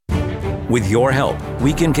With your help,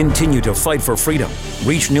 we can continue to fight for freedom,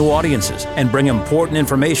 reach new audiences, and bring important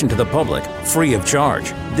information to the public free of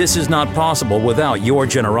charge. This is not possible without your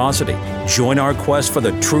generosity. Join our quest for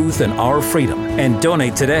the truth and our freedom and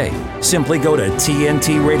donate today. Simply go to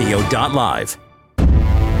tntradio.live.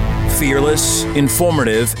 Fearless,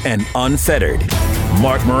 informative, and unfettered.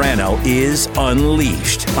 Marc Morano is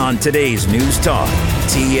unleashed on today's News Talk,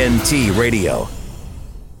 TNT Radio.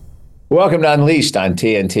 Welcome to Unleashed on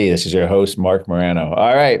TNT. This is your host, Marc Morano.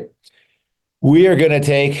 All right. We are going to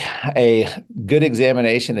take a good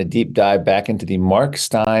examination, a deep dive back into the Marc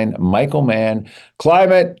Stein, Michael Mann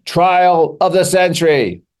climate trial of the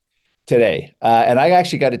century today. And I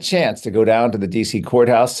actually got a chance to go down to the D.C.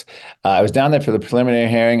 courthouse. I was down there for the preliminary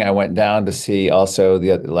hearing. I went down to see also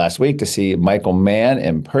last week to see Michael Mann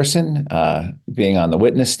in person, being on the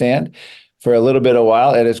witness stand for a little bit of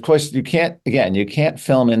while. And of course, you can't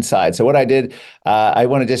film inside. So what I did, I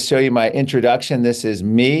want to just show you my introduction. This is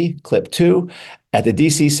me, clip 2, at the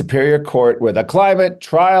D.C. Superior Court, where the climate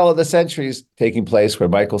trial of the century is taking place, where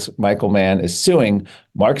Michael Mann is suing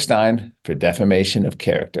Marc Stein for defamation of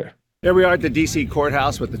character. Here we are at the D.C.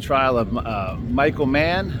 courthouse with the trial of Michael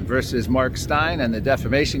Mann versus Marc Stein and the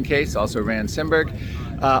defamation case, also Rand Simberg.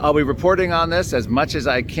 I'll be reporting on this as much as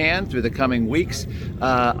I can through the coming weeks.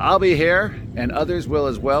 I'll be here, and others will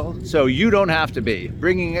as well, so you don't have to be,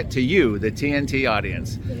 bringing it to you, the TNT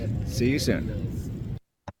audience. See you soon.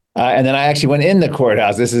 And then I actually went in the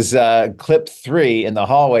courthouse. This is clip 3 in the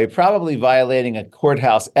hallway, probably violating a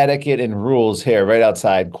courthouse etiquette and rules here right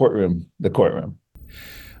outside the courtroom.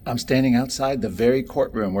 I'm standing outside the very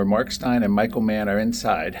courtroom where Marc Stein and Michael Mann are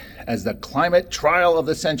inside as the climate trial of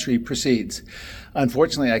the century proceeds.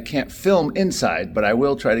 Unfortunately, I can't film inside, but I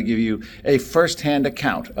will try to give you a first-hand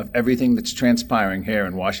account of everything that's transpiring here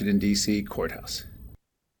in Washington, D.C. courthouse.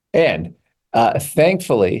 And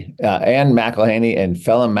thankfully, Ann McElhaney and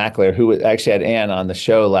Phelan Mackler, who actually had Ann on the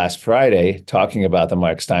show last Friday talking about the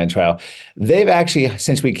Marc Stein trial, they've actually,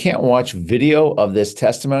 since we can't watch video of this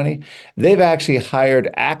testimony, they've actually hired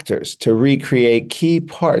actors to recreate key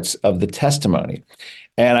parts of the testimony.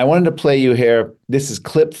 And I wanted to play you here. This is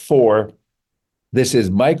clip 4. This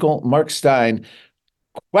is Marc Stein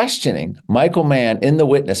questioning Michael Mann in the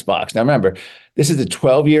witness box. Now, remember, this is a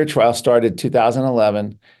 12-year trial, started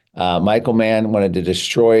 2011. Michael Mann wanted to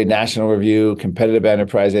destroy National Review, Competitive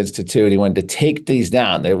Enterprise Institute. He wanted to take these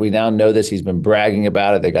down. We now know this. He's been bragging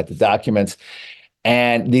about it. They got the documents.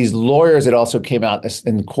 And these lawyers, it also came out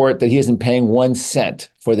in court that he isn't paying 1 cent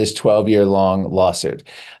for this 12-year-long lawsuit.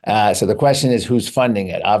 So the question is, who's funding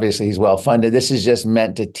it? Obviously, he's well-funded. This is just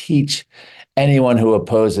meant to teach anyone who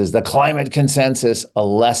opposes the climate consensus a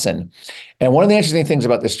lesson. And one of the interesting things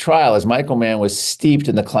about this trial is Michael Mann was steeped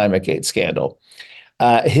in the ClimateGate scandal.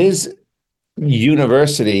 His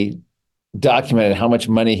university documented how much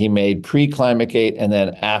money he made pre-ClimateGate and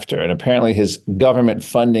then after. And apparently his government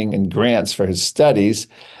funding and grants for his studies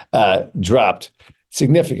dropped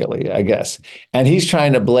significantly, I guess. And he's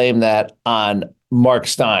trying to blame that on Marc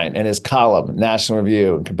Stein and his column, National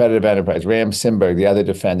Review and Competitive Enterprise, Rand Simberg, the other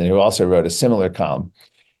defendant, who also wrote a similar column.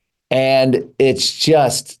 And it's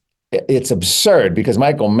absurd because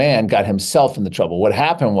Michael Mann got himself in the trouble. What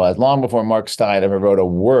happened was, long before Marc Stein ever wrote a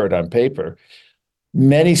word on paper,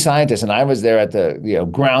 many scientists, and I was there at the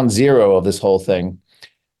ground zero of this whole thing,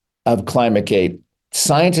 of ClimateGate,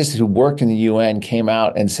 scientists who worked in the UN came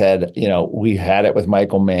out and said, we had it with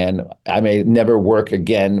Michael Mann. I may never work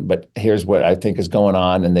again, but here's what I think is going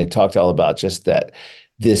on. And they talked all about just that,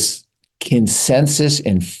 this consensus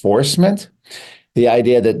enforcement, the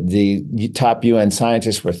idea that the top UN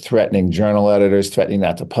scientists were threatening journal editors, threatening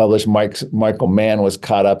not to publish. Michael Mann was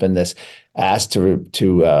caught up in this, asked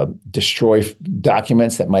to destroy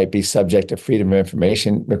documents that might be subject to Freedom of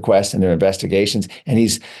Information requests and their investigations. And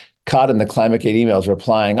he's caught in the ClimateGate emails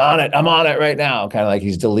replying, I'm on it right now, kind of like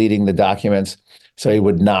he's deleting the documents so he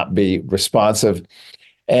would not be responsive.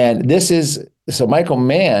 And so Michael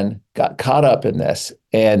Mann got caught up in this,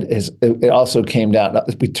 and it also came down,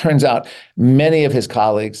 it turns out many of his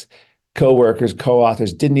colleagues, co-workers,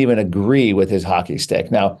 co-authors didn't even agree with his hockey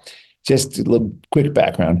stick. Now, just a little quick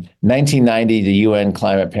background. 1990, the UN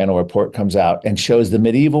Climate Panel report comes out and shows the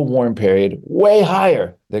medieval warm period way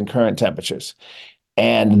higher than current temperatures.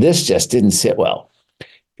 And this just didn't sit well.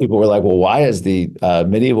 People were like, well, why is the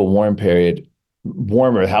medieval warm period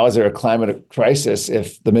warmer? How is there a climate crisis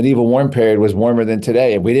if the medieval warm period was warmer than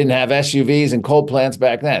today? If we didn't have SUVs and coal plants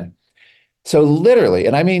back then. So literally,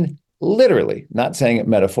 and I mean literally, not saying it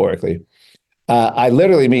metaphorically, I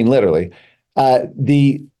literally mean literally,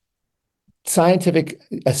 the scientific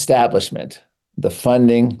establishment, the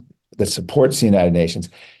funding that supports the United Nations,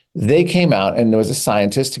 They came out, and there was a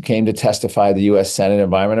scientist who came to testify at the U.S. Senate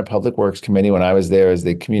Environment and Public Works Committee when I was there as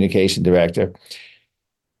the communication director,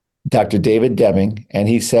 Dr. David Deming, and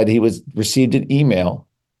he said he received an email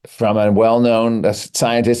from a well-known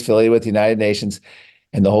scientist affiliated with the United Nations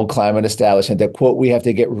and the whole climate establishment that, quote, we have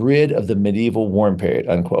to get rid of the medieval warm period,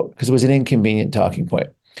 unquote, because it was an inconvenient talking point.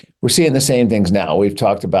 We're seeing the same things now. We've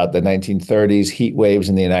talked about the 1930s heat waves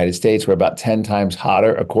in the United States were about 10 times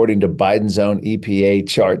hotter, according to Biden's own EPA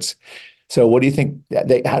charts. So what do you think?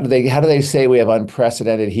 How do they say we have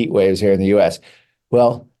unprecedented heat waves here in the U.S.?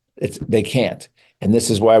 Well, they can't. And this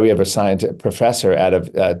is why we have a professor out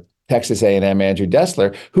of Texas A&M, Andrew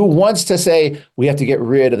Dessler, who wants to say we have to get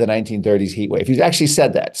rid of the 1930s heat wave. He's actually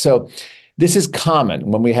said that. So this is common.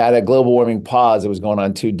 When we had a global warming pause that was going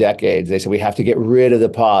on 2 decades, they said we have to get rid of the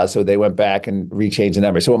pause. So they went back and rechanged the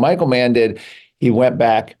numbers. So what Michael Mann did, he went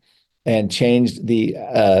back and changed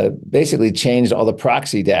basically changed all the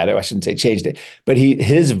proxy data. I shouldn't say changed it, but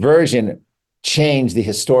his version changed the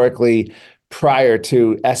historically prior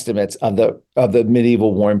to estimates of the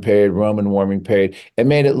medieval warm period, Roman warming period. It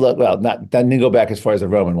made it look, well, didn't go back as far as the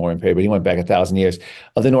Roman warming period, but he went back 1,000 years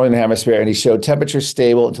of the Northern Hemisphere, and he showed temperatures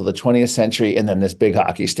stable until the 20th century, and then this big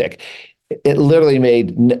hockey stick. It literally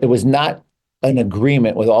it was not an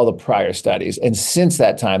agreement with all the prior studies. And since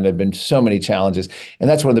that time, there have been so many challenges. And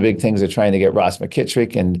that's one of the big things they're trying to get Ross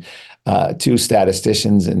McKittrick and 2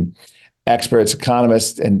 statisticians and experts,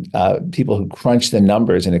 economists, and people who crunch the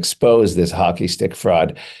numbers and expose this hockey stick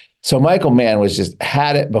fraud. So Michael Mann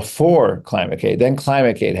had it before ClimateGate. Then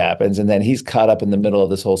ClimateGate happens, and then he's caught up in the middle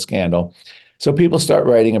of this whole scandal. So people start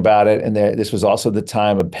writing about it, and this was also the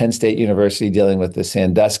time of Penn State University dealing with the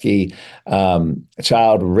Sandusky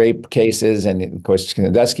child rape cases, and of course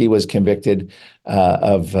Sandusky was convicted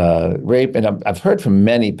of rape. And I've heard from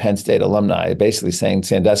many Penn State alumni basically saying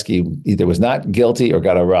Sandusky either was not guilty or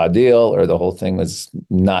got a raw deal, or the whole thing was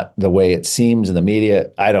not the way it seems in the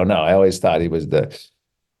media. I don't know. I always thought he was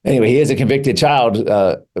anyway. He is a convicted child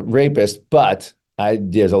rapist, but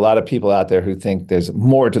there's a lot of people out there who think there's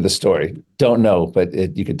more to the story. Don't know, but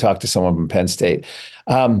you could talk to someone from Penn State.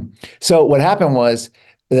 So what happened was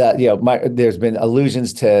that there's been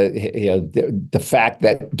allusions to the fact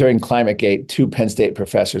that during ClimateGate, 2 Penn State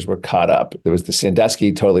professors were caught up. There was the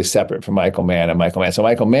Sandusky, totally separate from Michael Mann and Michael Mann. So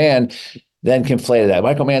Michael Mann then conflated that.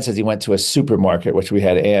 Michael Mann says he went to a supermarket, which we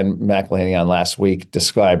had Ann McElhaney on last week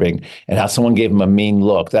describing, and how someone gave him a mean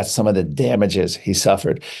look. That's some of the damages he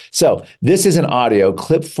suffered. So this is an audio,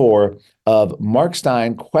 clip 4, of Marc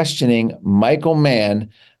Stein questioning Michael Mann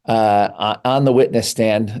on the witness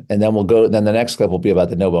stand, and then then the next clip will be about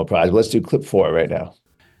the Nobel Prize. But let's do clip 4 right now.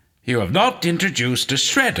 You have not introduced a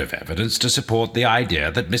shred of evidence to support the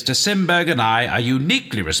idea that Mr. Simberg and I are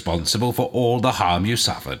uniquely responsible for all the harm you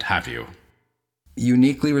suffered, have you?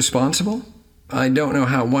 Uniquely responsible? I don't know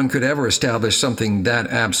how one could ever establish something that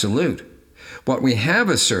absolute. What we have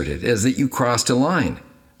asserted is that you crossed a line.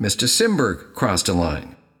 Mr. Simberg crossed a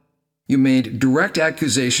line. You made direct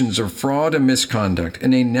accusations of fraud and misconduct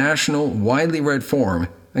in a national, widely read forum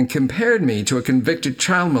and compared me to a convicted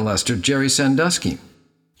child molester, Jerry Sandusky.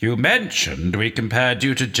 You mentioned we compared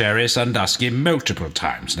you to Jerry Sandusky multiple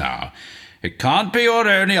times now. It can't be your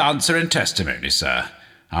only answer in testimony, sir.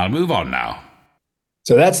 I'll move on now.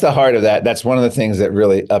 So that's the heart of that. That's one of the things that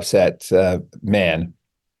really upset Mann.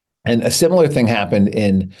 And a similar thing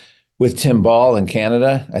happened with Tim Ball in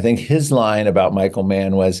Canada. I think his line about Michael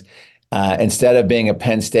Mann was, instead of being a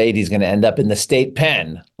Penn State, he's going to end up in the state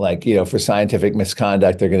pen. For scientific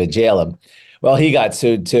misconduct, they're going to jail him. Well, he got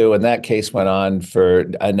sued too, and that case went on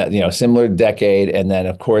for a similar decade. And then,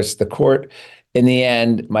 of course, the court, in the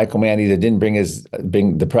end, Michael Mann either didn't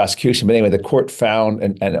bring the prosecution, but anyway, the court found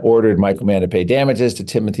and ordered Michael Mann to pay damages to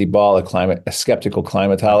Timothy Ball, a skeptical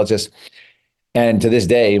climatologist. And to this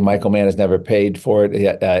day, Michael Mann has never paid for it.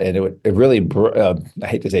 And it really, I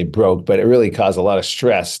hate to say broke, but it really caused a lot of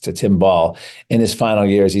stress to Tim Ball in his final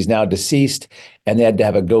years. He's now deceased, and they had to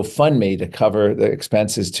have a GoFundMe to cover the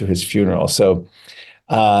expenses to his funeral. So,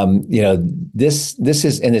 this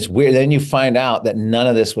is, and it's weird. Then you find out that none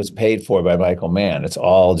of this was paid for by Michael Mann. It's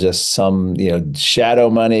all just some, shadow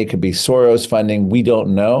money. It could be Soros funding. We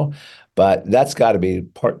don't know, but that's got to be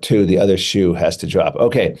part 2. The other shoe has to drop.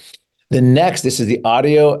 Okay. This is the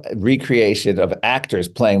audio recreation of actors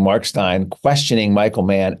playing Marc Stein questioning Michael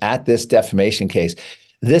Mann at this defamation case.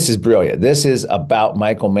 This is brilliant. This is about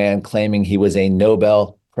Michael Mann claiming he was a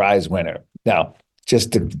Nobel Prize winner. Now,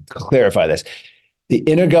 just to clarify this, the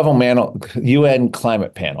Intergovernmental UN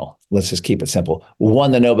Climate Panel, let's just keep it simple,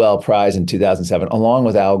 won the Nobel Prize in 2007, along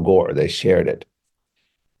with Al Gore. They shared it.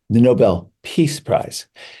 The Nobel Peace Prize.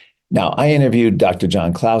 Now, I interviewed Dr.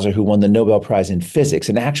 John Clauser, who won the Nobel Prize in Physics,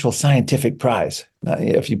 an actual scientific prize.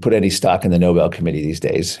 If you put any stock in the Nobel Committee these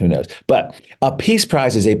days, who knows? But a peace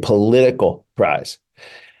prize is a political prize.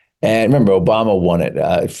 And remember, Obama won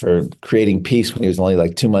it for creating peace when he was only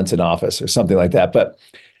like 2 months in office or something like that. But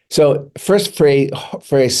so first, for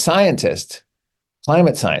a scientist,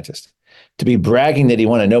 climate scientist, to be bragging that he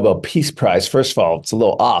won a Nobel Peace Prize, first of all, it's a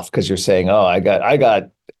little off because you're saying, oh, I got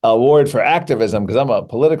award for activism because I'm a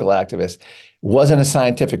political activist. It wasn't a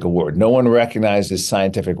scientific award. No one recognized his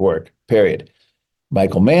scientific work, period.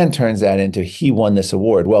 Michael Mann turns that into he won this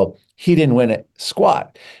award. Well, he didn't win it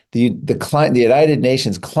squat. The United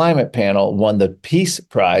Nations Climate Panel won the Peace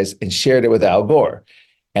Prize and shared it with Al Gore.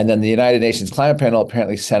 And then the United Nations Climate Panel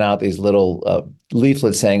apparently sent out these little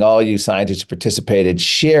leaflets saying, all you scientists who participated,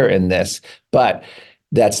 share in this. But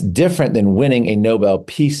that's different than winning a Nobel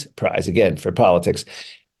Peace Prize, again, for politics.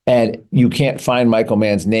 And you can't find Michael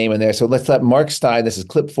Mann's name in there. So let's let Marc Stein, this is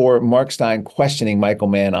clip 4, Marc Stein questioning Michael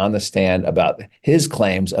Mann on the stand about his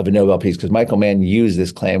claims of a Nobel Peace, because Michael Mann used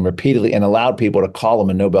this claim repeatedly and allowed people to call him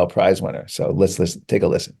a Nobel Prize winner. So let's take a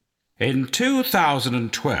listen. In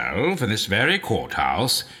 2012, in this very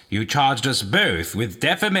courthouse, you charged us both with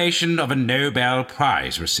defamation of a Nobel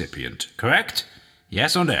Prize recipient, correct?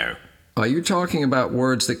 Yes or no? Are you talking about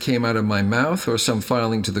words that came out of my mouth or some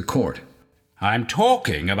filing to the court? I'm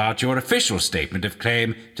talking about your official statement of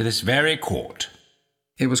claim to this very court.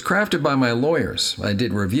 It was crafted by my lawyers. I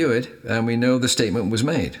did review it, and we know the statement was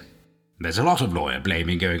made. There's a lot of lawyer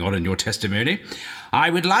blaming going on in your testimony.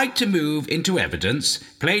 I would like to move into evidence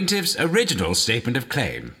plaintiff's original statement of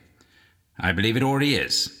claim. I believe it already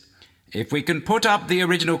is. If we can put up the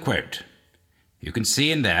original quote. You can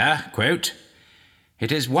see in there, quote,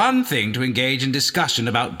 "It is one thing to engage in discussion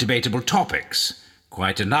about debatable topics,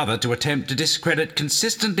 quite another to attempt to discredit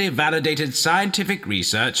consistently validated scientific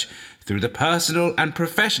research through the personal and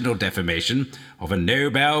professional defamation of a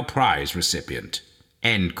Nobel Prize recipient."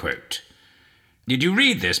 End quote. Did you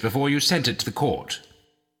read this before you sent it to the court?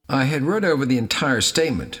 I had read over the entire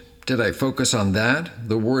statement. Did I focus on that,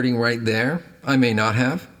 the wording right there? I may not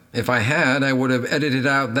have. If I had, I would have edited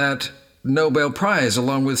out that Nobel Prize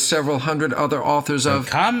along with several hundred other authors of...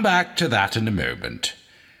 We'll come back to that in a moment.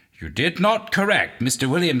 You did not correct Mr.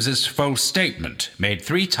 Williams's false statement, made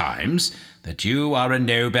 3 times, that you are a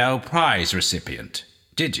Nobel Prize recipient,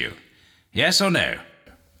 did you? Yes or no?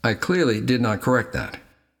 I clearly did not correct that.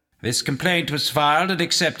 This complaint was filed and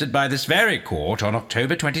accepted by this very court on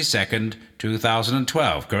October 22nd,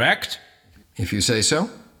 2012, correct? If you say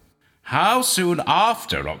so. How soon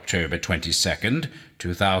after October 22nd,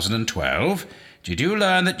 2012, did you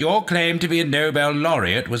learn that your claim to be a Nobel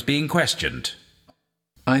laureate was being questioned?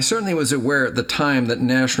 I certainly was aware at the time that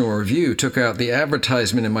National Review took out the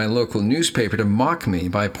advertisement in my local newspaper to mock me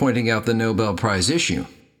by pointing out the Nobel Prize issue.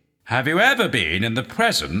 Have you ever been in the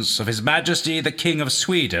presence of His Majesty the King of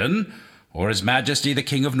Sweden or His Majesty the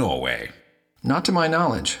King of Norway? Not to my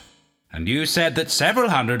knowledge. And you said that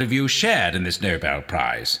several hundred of you shared in this Nobel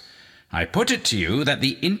Prize. I put it to you that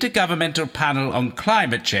the Intergovernmental Panel on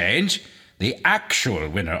Climate Change, the actual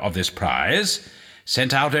winner of this prize,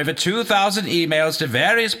 sent out over 2,000 emails to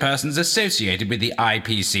various persons associated with the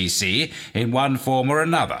IPCC in one form or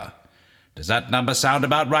another. Does that number sound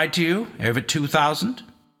about right to you? Over 2,000?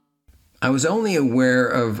 I was only aware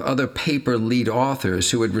of other paper lead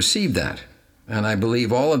authors who had received that, and I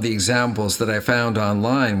believe all of the examples that I found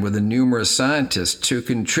online where the numerous scientists who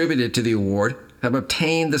contributed to the award have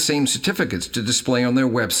obtained the same certificates to display on their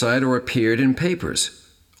website or appeared in papers.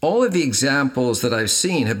 All of the examples that I've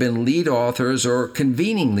seen have been lead authors or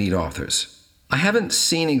convening lead authors. I haven't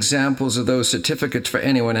seen examples of those certificates for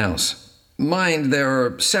anyone else. Mind, there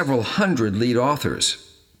are several hundred lead authors.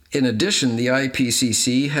 In addition, the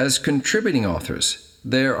IPCC has contributing authors.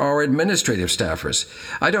 There are administrative staffers.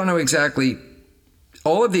 I don't know exactly.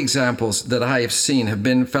 All of the examples that I have seen have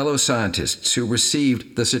been fellow scientists who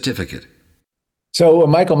received the certificate. So what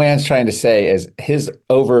Michael Mann's trying to say is his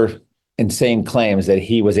insane claims that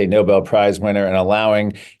he was a Nobel Prize winner and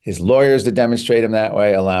allowing his lawyers to demonstrate him that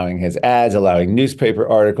way, allowing his ads, allowing newspaper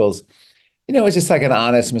articles. It's just like an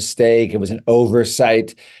honest mistake. It was an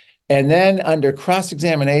oversight. And then under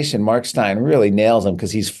cross-examination, Marc Stein really nails him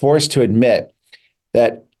because he's forced to admit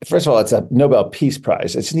that, first of all, it's a Nobel Peace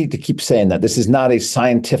Prize. I just need to keep saying that. This is not a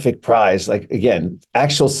scientific prize. Like, again,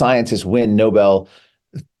 actual scientists win Nobel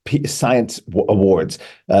Science Awards.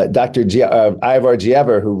 Dr. Ivar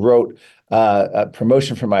Giaever, who wrote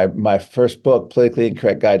promotion for my first book, Politically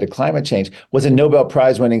Incorrect Guide to Climate Change, was a Nobel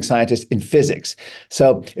Prize winning scientist in physics.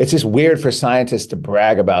 So it's just weird for scientists to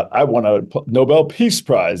brag about, I won a Nobel Peace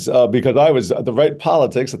Prize because I was at the right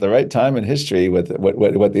politics at the right time in history with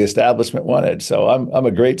what the establishment wanted. So I'm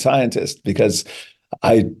a great scientist because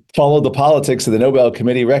I followed the politics of the Nobel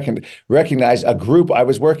Committee, recognized a group I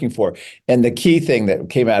was working for. And the key thing that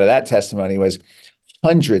came out of that testimony was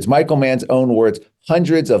hundreds, Michael Mann's own words,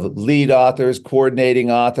 hundreds of lead authors, coordinating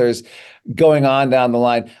authors, going on down the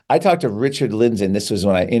line. I talked to Richard Lindzen. This was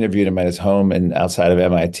when I interviewed him at his home outside of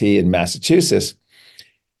MIT in Massachusetts.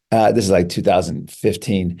 This is like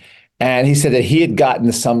 2015. And he said that he had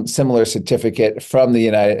gotten some similar certificate from the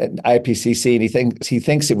United IPCC, and he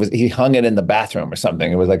thinks he hung it in the bathroom or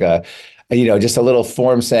something. It was like just a little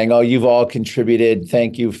form saying, "Oh, you've all contributed.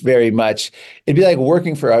 Thank you very much." It'd be like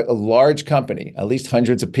working for a large company, at least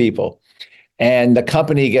hundreds of people, and the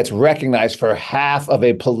company gets recognized for half of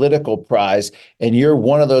a political prize, and you're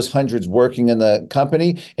one of those hundreds working in the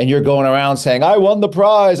company, and you're going around saying, I won the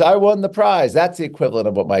prize, I won the prize. That's the equivalent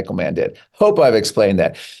of what Michael Mann did. Hope I've explained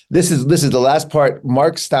that. This is the last part.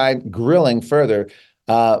 Marc Stein grilling further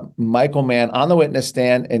Michael Mann on the witness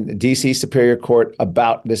stand in D.C. Superior Court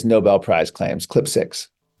about this Nobel Prize claims. Clip 6.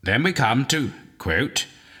 Then we come to, quote,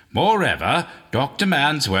 moreover, Dr.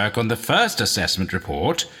 Mann's work on the first assessment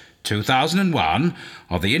report 2001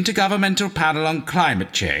 of the Intergovernmental Panel on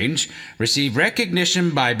Climate Change received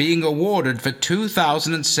recognition by being awarded for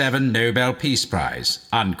 2007 Nobel Peace Prize,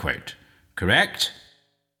 unquote. Correct?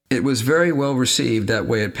 It was very well received that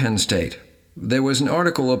way at Penn State. There was an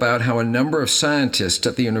article about how a number of scientists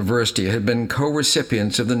at the university had been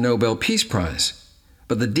co-recipients of the Nobel Peace Prize,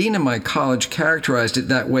 but the dean of my college characterized it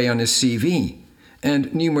that way on his CV,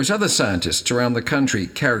 and numerous other scientists around the country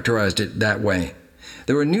characterized it that way.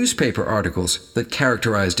 There were newspaper articles that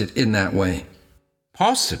characterized it in that way.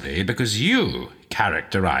 Possibly because you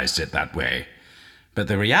characterized it that way. But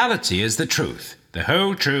the reality is the truth, the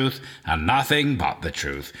whole truth, and nothing but the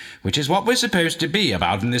truth, which is what we're supposed to be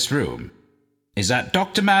about in this room, is that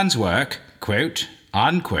Dr. Mann's work, quote,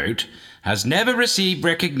 unquote, has never received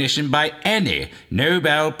recognition by any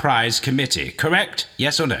Nobel Prize committee. Correct?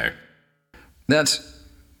 Yes or no?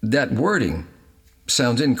 That wording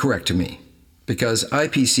sounds incorrect to me. Because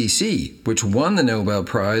IPCC, which won the Nobel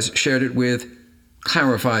Prize, shared it with,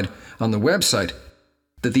 clarified on the website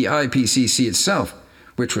that the IPCC itself,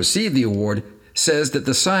 which received the award, says that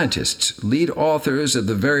the scientists, lead authors of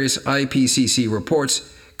the various IPCC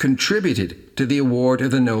reports, contributed to the award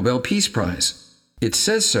of the Nobel Peace Prize. It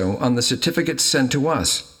says so on the certificate sent to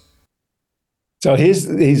us. So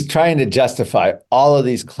he's trying to justify all of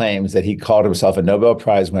these claims that he called himself a Nobel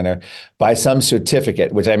Prize winner by some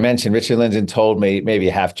certificate, which I mentioned. Richard Lindzen told me, maybe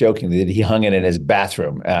half jokingly, that he hung it in his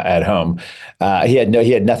bathroom at home. He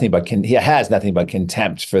has nothing but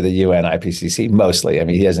contempt for the UN IPCC mostly. I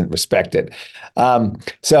mean, he doesn't respect it.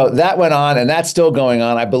 So that went on, and that's still going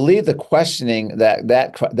on. I believe the questioning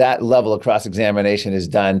that level of cross-examination is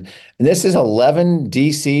done. And this is 11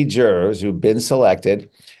 DC jurors who've been selected.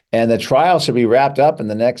 And the trial should be wrapped up in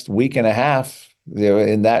the next week and a half,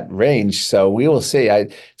 in that range. So we will see.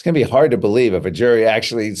 It's going to be hard to believe if a jury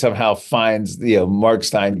actually somehow finds Marc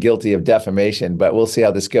Stein guilty of defamation, but we'll see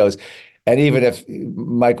how this goes. And even if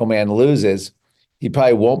Michael Mann loses, he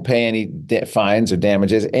probably won't pay any fines or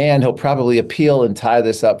damages, and he'll probably appeal and tie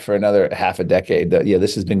this up for another half a decade.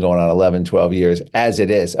 This has been going on 11, 12 years as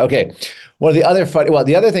it is. Okay. The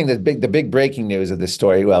other thing the big breaking news of this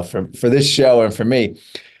story, for this show and for me,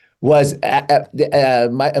 was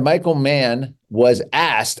Michael Mann was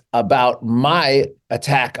asked about my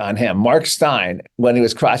attack on him, Marc Stein, when he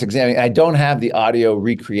was cross-examining. I don't have the audio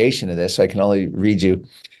recreation of this, so I can only read you.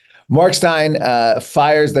 Marc Stein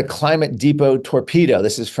fires the Climate Depot torpedo.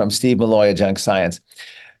 This is from Steve Malloy of Junk Science.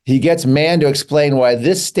 He gets Mann to explain why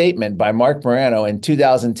this statement by Marc Morano in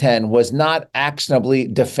 2010 was not actionably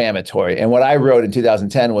defamatory. And what I wrote in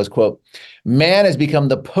 2010 was, quote, Mann has become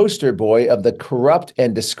the poster boy of the corrupt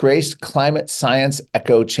and disgraced climate science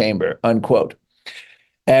echo chamber, unquote.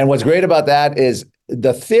 And what's great about that is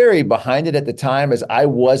the theory behind it at the time is I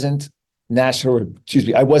wasn't National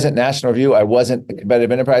Review, I wasn't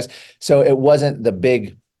Competitive Enterprise. So it wasn't the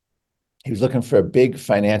big, he was looking for a big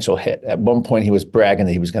financial hit. At one point, he was bragging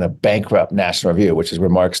that he was going to bankrupt National Review, which is where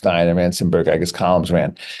Marc Stein and Ransenberg, I guess, columns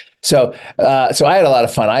ran. So I had a lot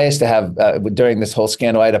of fun. I used to have, during this whole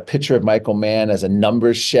scandal, I had a picture of Michael Mann as a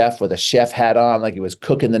numbers chef with a chef hat on, like he was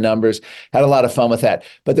cooking the numbers. Had a lot of fun with that.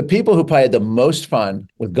 But the people who probably had the most fun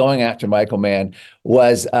with going after Michael Mann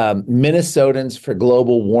was Minnesotans for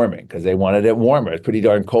global warming, because they wanted it warmer. It's pretty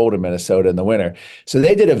darn cold in Minnesota in the winter. So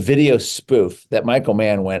they did a video spoof that Michael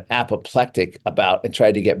Mann went apoplectic about and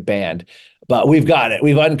tried to get banned. But we've got it.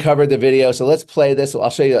 We've uncovered the video. So let's play this. I'll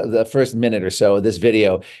show you the first minute or so of this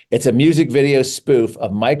video. It's a music video spoof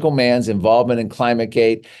of Michael Mann's involvement in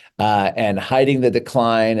ClimateGate and hiding the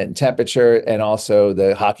decline and temperature and also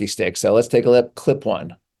the hockey stick. So let's take a look. Clip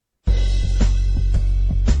one.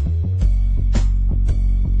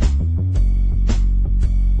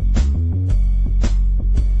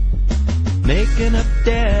 Making up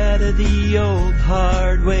data the old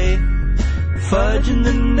hard way, fudging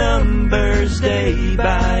the numbers day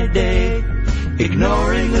by day,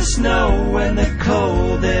 ignoring the snow and the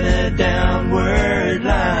cold in a downward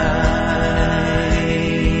line.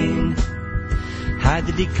 Hide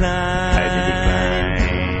the decline.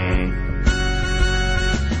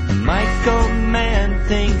 Michael Mann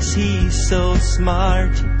thinks he's so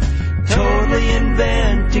smart, totally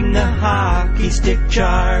inventing the hockey stick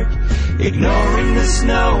chart, ignoring the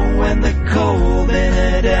snow and the cold in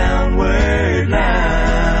a downward line.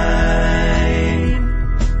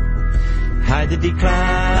 Hide the decline.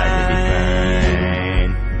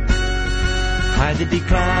 Hide the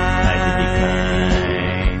decline.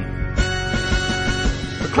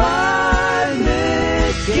 For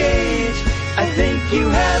climate gauge, I think you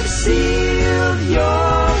have sealed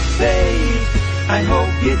your fate. I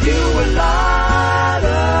hope you do a lot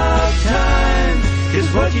of time, 'cause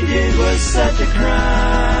what you did was such a crime.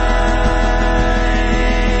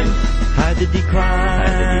 Hide the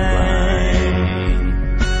decline.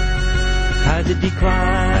 Hide the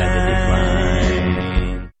decline.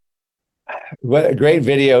 What a great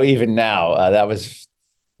video even now. That was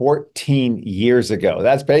 14 years ago.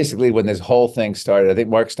 That's basically when this whole thing started. I think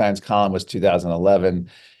Mark Stein's column was 2011.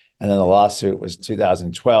 And then the lawsuit was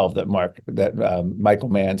 2012 that Michael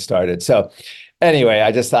Mann started. So anyway,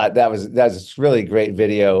 I just thought that's a really great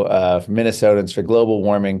video for Minnesotans for global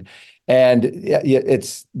warming. And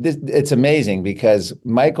it's amazing because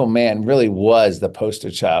Michael Mann really was the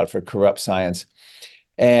poster child for corrupt science.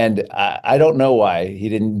 And I don't know why he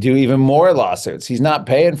didn't do even more lawsuits. He's not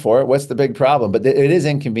paying for it. What's the big problem? But it is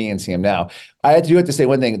inconveniencing him now. I do have to say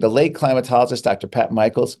one thing. The late climatologist, Dr. Pat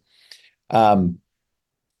Michaels,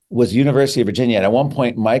 was University of Virginia. And at one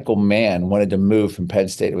point, Michael Mann wanted to move from Penn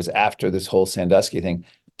State. It was after this whole Sandusky thing,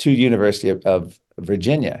 to University of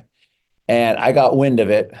Virginia. And I got wind of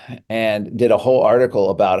it and did a whole article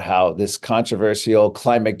about how this controversial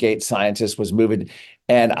ClimateGate scientist was moving.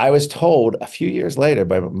 And I was told a few years later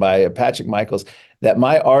by Patrick Michaels that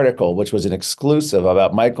my article, which was an exclusive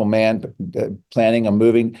about Michael Mann planning on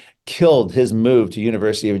moving, killed his move to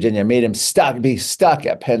University of Virginia, made him be stuck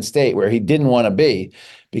at Penn State where he didn't want to be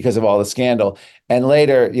because of all the scandal. And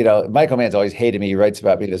later, Michael Mann's always hated me. He writes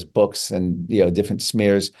about me in his books and, different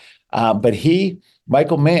smears. But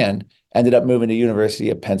Michael Mann, ended up moving to University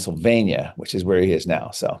of Pennsylvania, which is where he is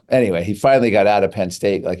now. So anyway, he finally got out of Penn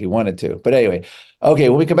State like he wanted to. But anyway, okay,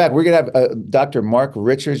 when we come back, we're going to have Dr. Marc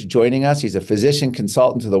Richards joining us. He's a physician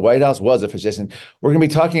consultant to the White House, was a physician. We're going to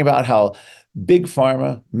be talking about how big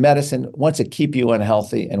pharma medicine wants to keep you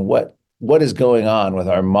unhealthy and what is going on with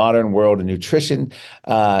our modern world of nutrition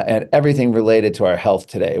and everything related to our health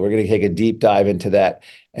today. We're going to take a deep dive into that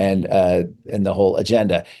and the whole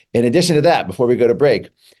agenda. In addition to that, before we go to break,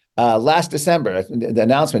 last December, the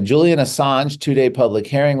announcement, Julian Assange two-day public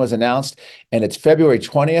hearing was announced, and it's February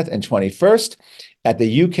 20th and 21st at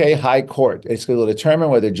the UK High Court. It's going to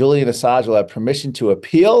determine whether Julian Assange will have permission to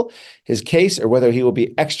appeal his case or whether he will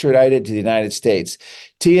be extradited to the United States.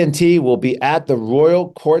 TNT will be at the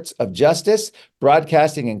Royal Courts of Justice,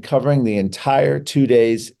 broadcasting and covering the entire 2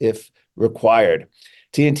 days if required.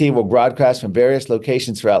 TNT will broadcast from various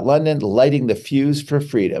locations throughout London, lighting the fuse for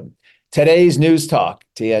freedom. Today's News Talk,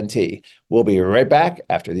 TNT. We'll be right back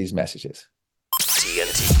after these messages.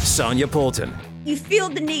 TNT. Sonia Poulton. You feel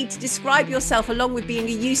the need to describe yourself, along with being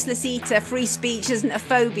a useless eater, free speech isn't a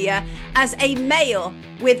phobia, as a male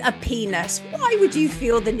with a penis. Why would you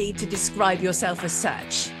feel the need to describe yourself as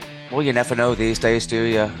such? Well, you never know these days, do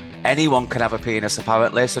you? Anyone can have a penis,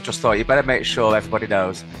 apparently, so just thought you better make sure everybody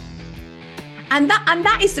knows. And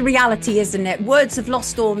that is the reality, isn't it? Words have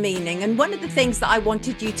lost all meaning. And one of the things that I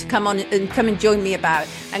wanted you to come and join me about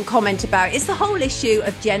and comment about is the whole issue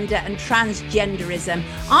of gender and transgenderism.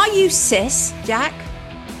 Are you cis, Jack?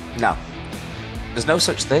 No. There's no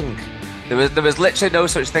such thing. There was literally no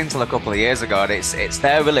such thing till a couple of years ago, and it's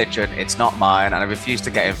their religion, it's not mine, and I refuse to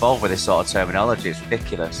get involved with this sort of terminology. It's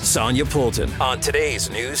ridiculous. Sonia Poulton on today's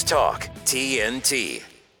News Talk, TNT.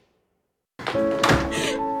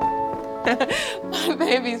 My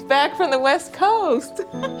baby's back from the West Coast.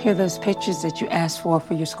 Here are those pictures that you asked for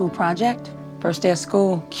your school project? First day of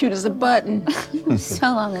school, cute as a button. So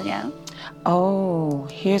long ago. Oh,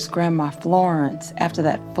 here's Grandma Florence after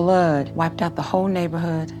that flood wiped out the whole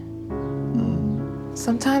neighborhood.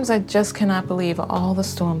 Sometimes I just cannot believe all the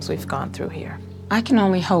storms we've gone through here. I can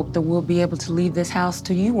only hope that we'll be able to leave this house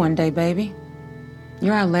to you one day, baby.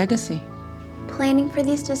 You're our legacy. Planning for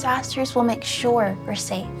these disasters will make sure we're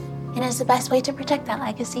safe, and it's the best way to protect that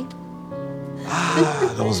legacy.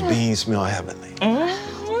 Those beans smell heavenly.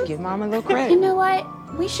 Give Mom a little credit. You know what?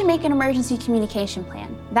 We should make an emergency communication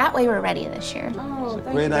plan. That way we're ready this year. Oh,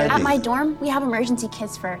 Great idea. At my dorm, we have emergency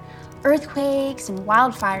kits for earthquakes and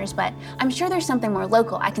wildfires, but I'm sure there's something more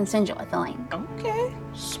local I can send you with the link. Okay.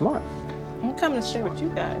 Smart. I'm coming to share with you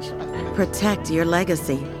guys. Protect your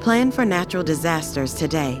legacy. Plan for natural disasters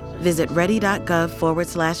today. Visit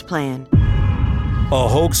ready.gov/plan. A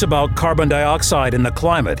hoax about carbon dioxide in the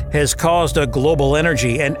climate has caused a global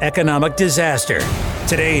energy and economic disaster.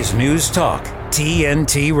 Today's News Talk,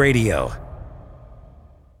 TNT Radio.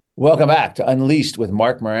 Welcome back to Unleashed with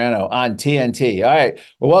Marc Morano on TNT. All right,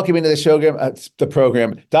 we're welcoming to the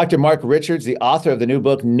program Dr. Marc Richards, the author of the new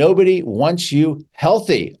book, Nobody Wants You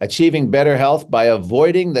Healthy, Achieving Better Health by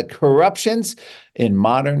Avoiding the Corruptions in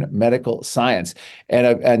Modern Medical Science.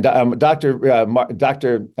 And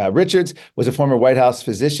Dr. Richards was a former White House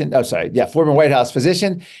physician. Former White House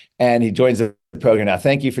physician, and he joins the program now.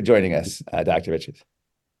 Thank you for joining us, Dr. Richards.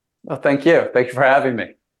 Well, thank you. Thank you for having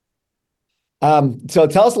me. So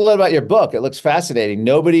tell us a little about your book. It looks fascinating.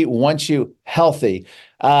 Nobody Wants You Healthy.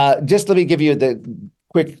 Just let me give you the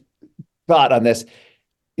quick thought on this.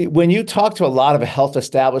 When you talk to a lot of health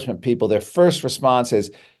establishment people, their first response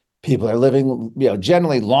is people are living,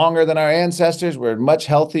 generally longer than our ancestors. We're much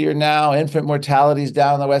healthier now. Infant mortality is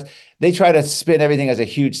down in the West. They try to spin everything as a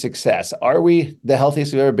huge success. Are we the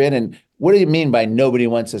healthiest we've ever been? And what do you mean by nobody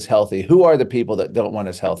wants us healthy? Who are the people that don't want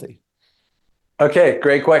us healthy? Okay,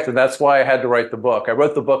 great question. That's why I had to write the book. I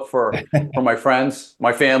wrote the book for my friends,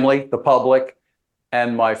 my family, the public,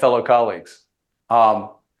 and my fellow colleagues,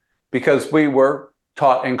 because we were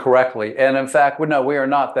taught incorrectly. And in fact, we are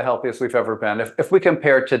not the healthiest we've ever been. If we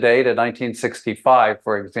compare today to 1965,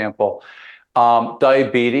 for example,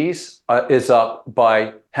 diabetes is up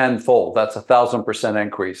by tenfold. That's 1,000%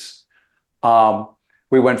 increase.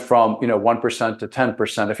 We went from 1% to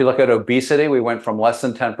 10%. If you look at obesity, we went from less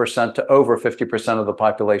than 10% to over 50% of the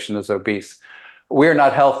population is obese. We're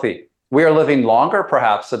not healthy. We are living longer,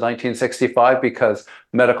 perhaps, than 1965 because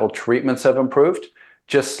medical treatments have improved,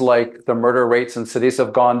 just like the murder rates in cities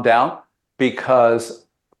have gone down because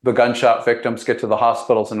the gunshot victims get to the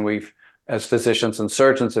hospitals, and we've, as physicians and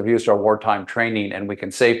surgeons, have used our wartime training, and we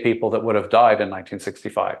can save people that would have died in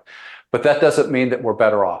 1965. But that doesn't mean that we're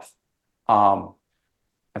better off.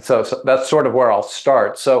 And so that's sort of where I'll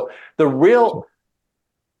start. So the real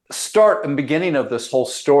start and beginning of this whole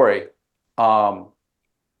story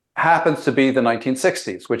happens to be the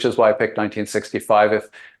 1960s, which is why I picked 1965.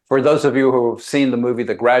 For those of you who have seen the movie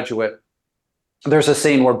The Graduate, there's a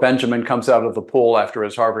scene where Benjamin comes out of the pool after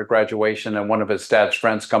his Harvard graduation, and one of his dad's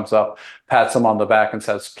friends comes up, pats him on the back, and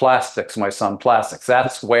says, "Plastics, my son, plastics.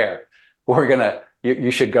 That's where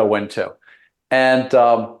you should go into." And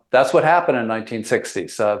that's what happened in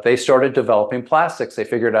 1960s. They started developing plastics. They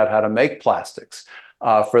figured out how to make plastics.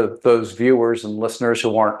 For those viewers and listeners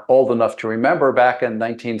who aren't old enough to remember, back in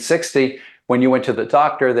 1960, when you went to the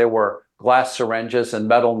doctor, there were glass syringes and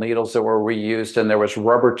metal needles that were reused, and there was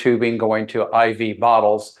rubber tubing going to IV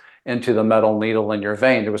bottles into the metal needle in your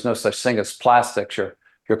vein. There was no such thing as plastics.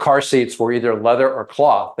 Your car seats were either leather or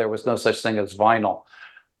cloth. There was no such thing as vinyl.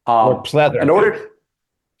 Or pleather.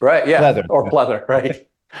 Right, yeah, pleather. Or pleather, right.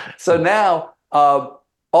 So now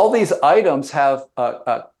all these items have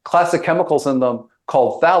classic chemicals in them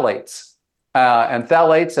called phthalates. And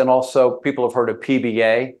phthalates, and also people have heard of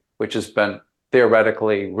PBA, which has been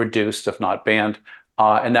theoretically reduced, if not banned,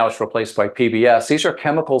 and now it's replaced by PBS. These are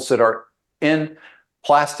chemicals that are in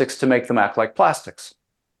plastics to make them act like plastics.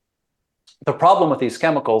 The problem with these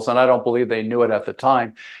chemicals, and I don't believe they knew it at the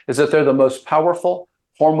time, is that they're the most powerful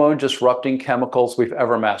hormone-disrupting chemicals we've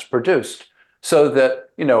ever mass-produced. So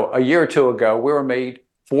that, a year or two ago, we were made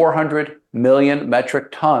 400 million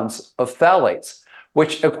metric tons of phthalates,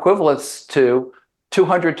 which equates to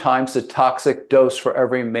 200 times the toxic dose for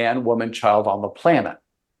every man, woman, child on the planet.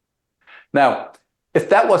 Now, if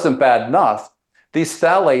that wasn't bad enough, these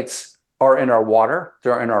phthalates are in our water,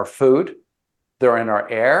 they're in our food, they're in our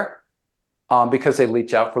air, because they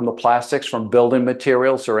leach out from the plastics, from building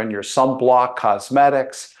materials, or in your sunblock,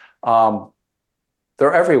 cosmetics.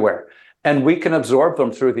 They're everywhere. And we can absorb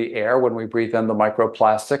them through the air when we breathe in the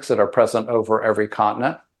microplastics that are present over every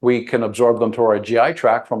continent. We can absorb them through our GI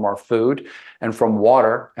tract from our food and from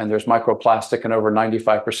water. And there's microplastic in over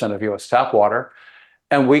 95% of US tap water.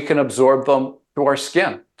 And we can absorb them through our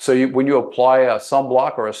skin. So when you apply a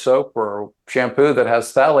sunblock or a soap or a shampoo that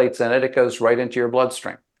has phthalates in it, it goes right into your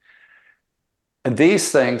bloodstream. And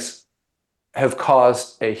these things have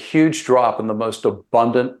caused a huge drop in the most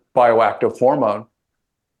abundant bioactive hormone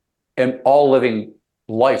in all living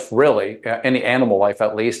life, really, any animal life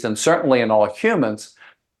at least, and certainly in all humans.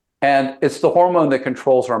 And it's the hormone that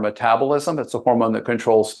controls our metabolism. It's the hormone that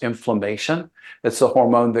controls inflammation. It's the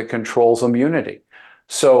hormone that controls immunity.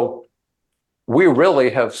 So we really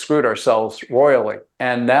have screwed ourselves royally.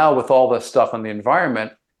 And now with all this stuff in the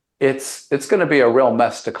environment, it's going to be a real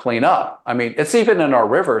mess to clean up. I mean, it's even in our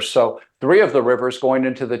rivers. So 3 of the rivers going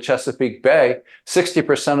into the Chesapeake Bay,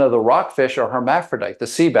 60% of the rockfish are hermaphrodite. The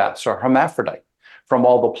sea bass are hermaphrodite from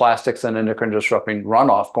all the plastics and endocrine disrupting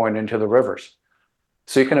runoff going into the rivers.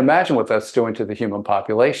 So you can imagine what that's doing to the human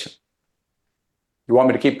population. You want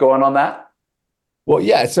me to keep going on that? Well,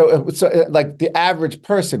 yeah. So like the average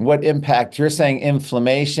person, what impact? You're saying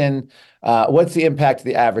inflammation. What's the impact of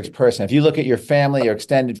the average person? If you look at your family, your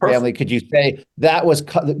extended family, could you say that was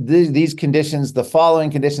these conditions, the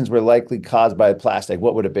following conditions were likely caused by plastic?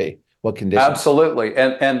 What would it be? What conditions? Absolutely.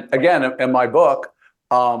 And again, in my book,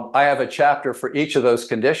 I have a chapter for each of those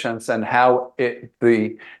conditions and how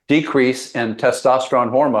the decrease in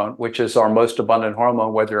testosterone hormone, which is our most abundant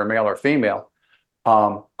hormone, whether you're male or female,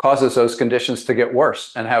 causes those conditions to get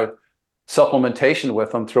worse, and how supplementation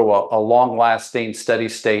with them through a long-lasting,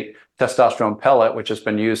 steady-state testosterone pellet, which has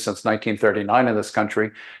been used since 1939 in this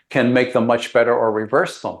country, can make them much better or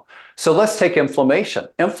reverse them. So let's take inflammation.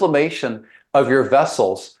 Inflammation of your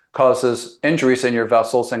vessels causes injuries in your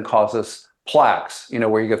vessels and causes plaques,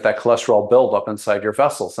 where you get that cholesterol buildup inside your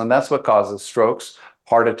vessels. And that's what causes strokes,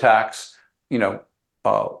 heart attacks, limb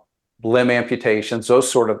amputations,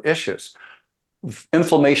 those sort of issues.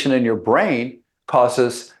 Inflammation in your brain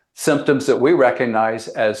causes symptoms that we recognize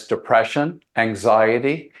as depression,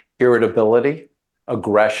 anxiety, irritability,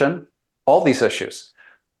 aggression, all these issues.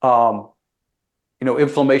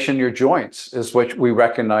 Inflammation in your joints is what we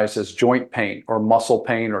recognize as joint pain or muscle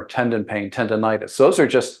pain or tendon pain, tendonitis. Those are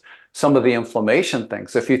just some of the inflammation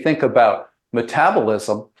things. If you think about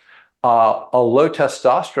metabolism, a low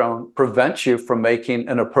testosterone prevents you from making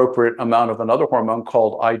an appropriate amount of another hormone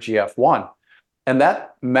called IGF-1. And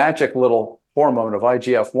that magic little hormone of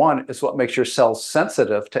IGF-1 is what makes your cells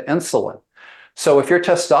sensitive to insulin. So if your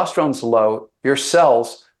testosterone's low, your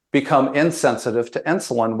cells become insensitive to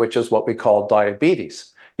insulin, which is what we call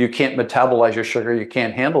diabetes. You can't metabolize your sugar, you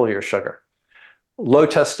can't handle your sugar. Low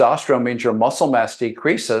testosterone means your muscle mass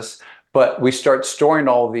decreases, but we start storing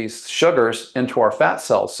all these sugars into our fat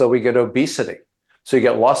cells, so we get obesity. So you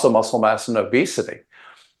get loss of muscle mass and obesity.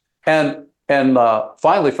 And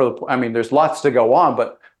finally, there's lots to go on,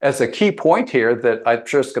 but as a key point here that I'm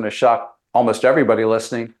sure is going to shock almost everybody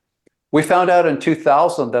listening, we found out in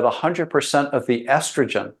 2000 that 100% of the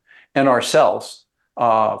estrogen in our cells,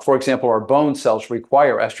 for example, our bone cells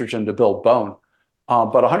require estrogen to build bone,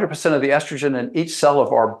 but 100% of the estrogen in each cell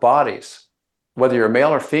of our bodies, whether you're male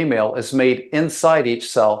or female, is made inside each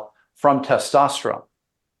cell from testosterone.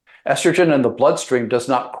 Estrogen in the bloodstream does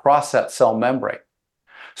not cross that cell membrane.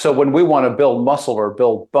 So when we want to build muscle or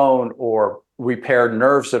build bone or repair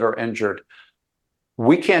nerves that are injured,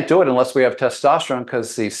 we can't do it unless we have testosterone,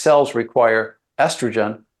 because the cells require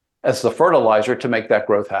estrogen as the fertilizer to make that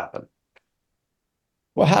growth happen.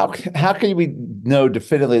 Well, how can we know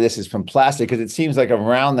definitively this is from plastic? Because it seems like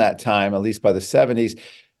around that time, at least by the 70s,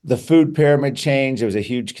 the food pyramid changed. There was a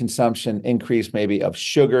huge consumption increase, maybe of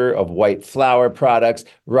sugar, of white flour products,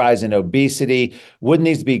 rise in obesity. Wouldn't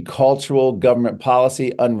these be cultural government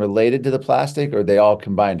policy unrelated to the plastic, or are they all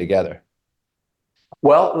combined together?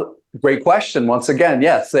 Well, great question. Once again,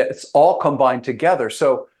 yes, it's all combined together.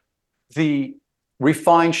 So the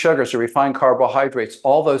refined sugars, the refined carbohydrates,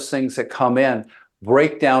 all those things that come in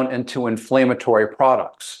break down into inflammatory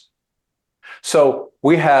products. So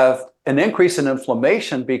we have an increase in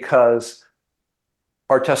inflammation because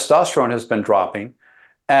our testosterone has been dropping.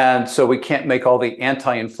 And so we can't make all the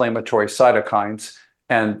anti-inflammatory cytokines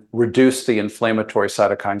and reduce the inflammatory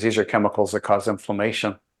cytokines. These are chemicals that cause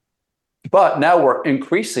inflammation. But now we're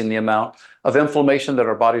increasing the amount of inflammation that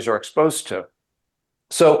our bodies are exposed to.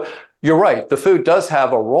 So you're right, the food does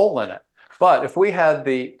have a role in it. But if we had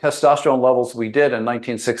the testosterone levels we did in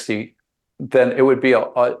 1960, then it would be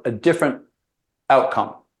a different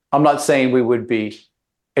outcome. I'm not saying we would be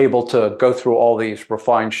able to go through all these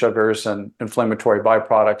refined sugars and inflammatory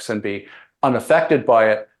byproducts and be unaffected by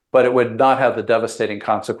it, but it would not have the devastating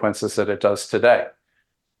consequences that it does today.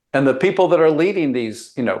 And the people that are leading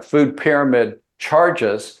these, food pyramid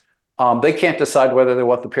charges, they can't decide whether they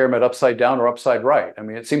want the pyramid upside down or upside right. I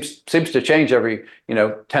mean, it seems to change every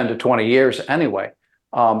 10 to 20 years anyway.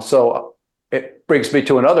 So it brings me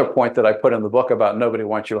to another point that I put in the book about Nobody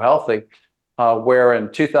Wants You Healthy, where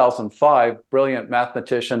in 2005, brilliant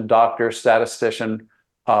mathematician, doctor, statistician,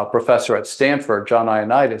 professor at Stanford, John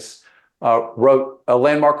Ioannidis, wrote a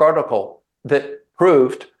landmark article that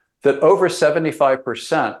proved that over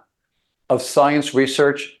 75% of science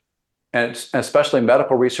research, and especially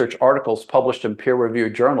medical research articles published in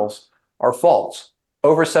peer-reviewed journals, are false.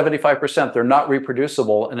 Over 75%, they're not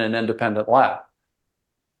reproducible in an independent lab.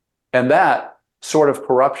 And that sort of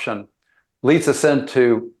corruption leads us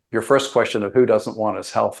into your first question of who doesn't want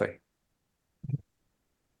us healthy.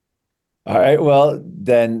 All right. Well,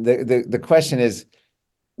 then the question is,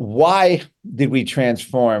 why did we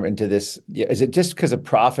transform into this? Is it just because of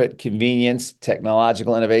profit, convenience,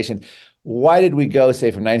 technological innovation? Why did we go,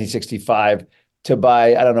 say, from 1965 to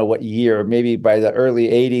by, I don't know what year, maybe by the early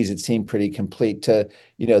 80s, it seemed pretty complete, to,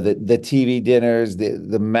 the TV dinners,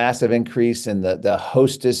 the massive increase in the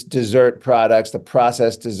Hostess dessert products, the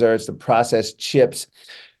processed desserts, the processed chips,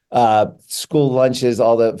 school lunches,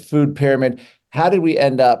 all the food pyramid. How did we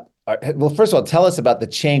end up? Well, first of all, tell us about the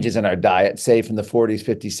changes in our diet, say from the 40s,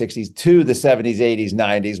 50s, 60s to the 70s, 80s,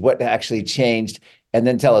 90s, what actually changed, and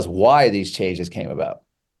then tell us why these changes came about.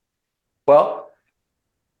 Well,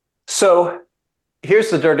 so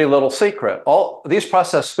here's the dirty little secret. All these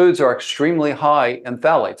processed foods are extremely high in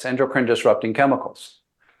phthalates, endocrine disrupting chemicals.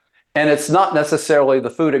 And it's not necessarily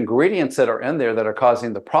the food ingredients that are in there that are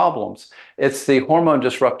causing the problems. It's the hormone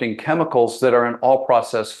disrupting chemicals that are in all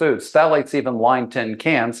processed foods. Phthalates even line tin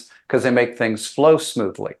cans because they make things flow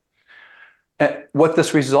smoothly. And what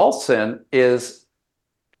this results in is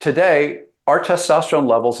today, our testosterone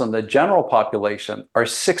levels in the general population are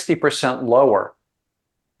 60% lower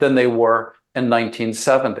than they were in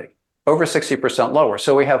 1970, over 60% lower.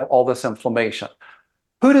 So we have all this inflammation.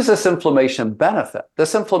 Who does this inflammation benefit?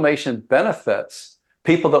 This inflammation benefits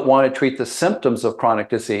people that want to treat the symptoms of chronic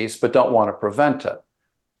disease but don't want to prevent it.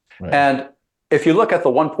 Right. And if you look at the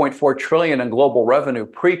 1.4 trillion in global revenue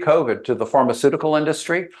pre-COVID to the pharmaceutical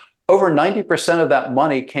industry, over 90% of that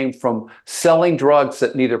money came from selling drugs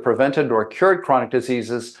that neither prevented nor cured chronic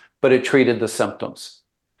diseases, but it treated the symptoms.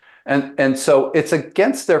 And so it's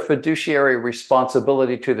against their fiduciary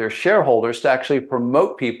responsibility to their shareholders to actually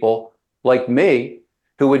promote people like me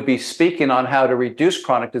who would be speaking on how to reduce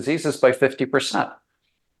chronic diseases by 50%.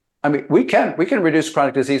 I mean, we can reduce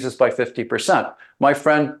chronic diseases by 50%. My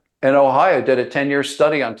friend in Ohio did a 10-year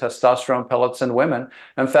study on testosterone pellets in women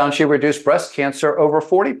and found she reduced breast cancer over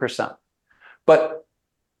 40%. But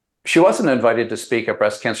she wasn't invited to speak at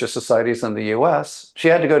breast cancer societies in the US. She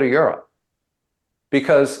had to go to Europe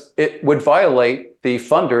because it would violate the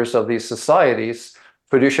funders of these societies'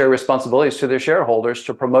 fiduciary responsibilities to their shareholders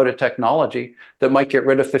to promote a technology that might get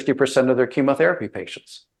rid of 50% of their chemotherapy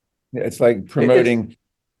patients. It's like promoting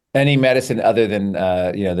any medicine other than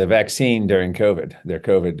the vaccine during COVID, their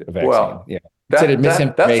COVID vaccine. Well, yeah,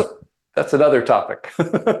 that's another topic.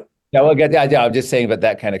 Yeah, we'll get. Yeah, I'm just saying about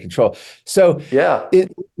that kind of control. So yeah,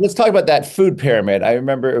 let's talk about that food pyramid. I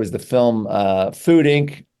remember it was the film Food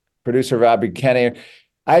Inc. Producer Robbie Kenner.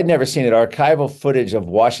 I'd never seen it. Archival footage of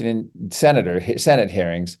Washington Senate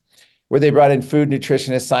hearings where they brought in food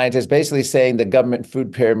nutritionists, scientists, basically saying the government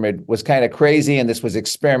food pyramid was kind of crazy and this was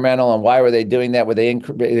experimental. And why were they doing that? Where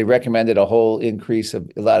they recommended a whole increase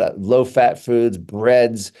of a lot of low-fat foods,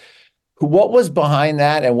 breads. What was behind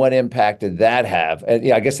that, and what impact did that have?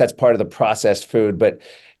 And I guess that's part of the processed food. But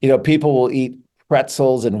people will eat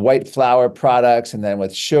pretzels and white flour products, and then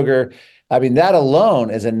with sugar. I mean, that alone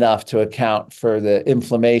is enough to account for the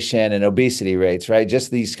inflammation and obesity rates, right? Just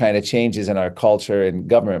these kind of changes in our culture and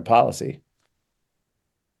government policy.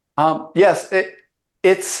 Yes,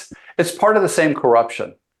 it's part of the same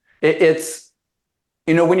corruption. It's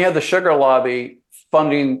when you have the sugar lobby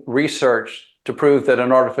funding research to prove that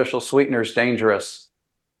an artificial sweetener is dangerous,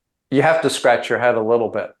 you have to scratch your head a little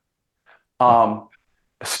bit.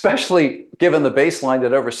 Especially given the baseline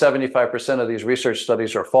that over 75% of these research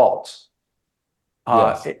studies are false.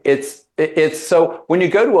 Yes. It's so when you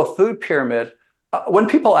go to a food pyramid, when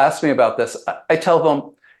people ask me about this, I tell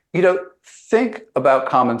them, think about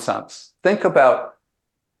common sense. Think about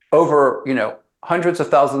over, hundreds of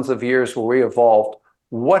thousands of years where we evolved,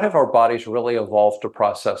 what have our bodies really evolved to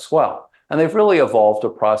process well? And they've really evolved to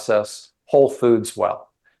process whole foods well.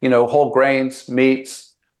 Whole grains,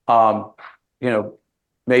 meats,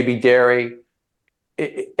 maybe dairy.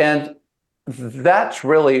 And that's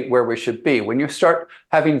really where we should be. When you start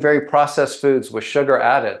having very processed foods with sugar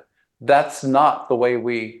added, that's not the way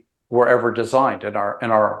we were ever designed in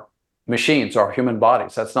our machines, our human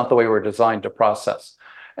bodies. That's not the way we're designed to process.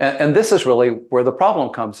 And this is really where the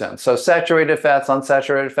problem comes in. So saturated fats,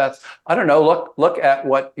 unsaturated fats, I don't know, look at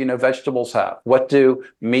what vegetables have. What do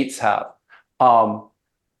meats have?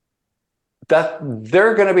 That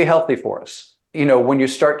they're going to be healthy for us. When you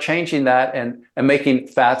start changing that and making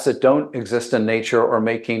fats that don't exist in nature, or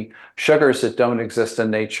making sugars that don't exist in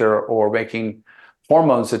nature, or making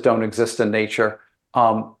hormones that don't exist in nature,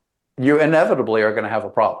 you inevitably are going to have a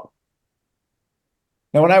problem.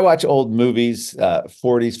 Now, when I watch old movies,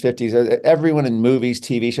 40s, 50s, everyone in movies,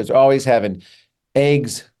 TV shows are always having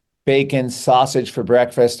eggs, bacon, sausage for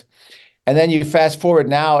breakfast. And then you fast forward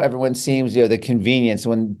now, everyone seems, the convenience.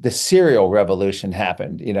 When the cereal revolution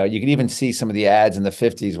happened, you can even see some of the ads in the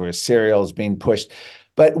 50s where cereal is being pushed.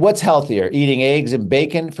 But what's healthier, eating eggs and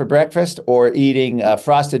bacon for breakfast, or eating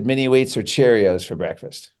frosted mini wheats or Cheerios for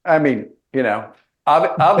breakfast? I mean,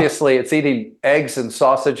 obviously it's eating eggs and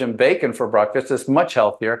sausage and bacon for breakfast is much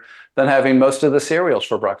healthier than having most of the cereals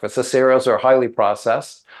for breakfast. The cereals are highly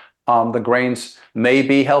processed. The grains may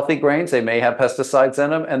be healthy grains. They may have pesticides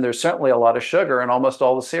in them, and there's certainly a lot of sugar in almost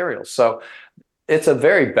all the cereals. So it's a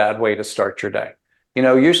very bad way to start your day.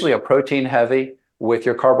 Usually a protein heavy with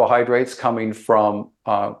your carbohydrates coming from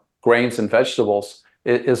grains and vegetables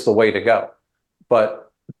is the way to go.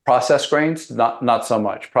 But processed grains, not so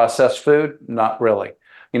much. Processed food, not really.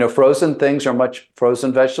 Frozen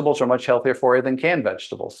vegetables are much healthier for you than canned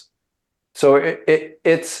vegetables. So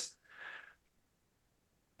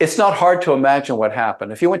it's not hard to imagine what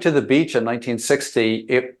happened. If you went to the beach in 1960,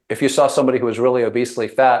 if you saw somebody who was really obesely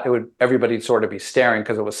fat, everybody'd sort of be staring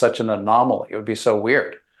because it was such an anomaly. It would be so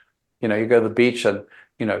weird. You go to the beach in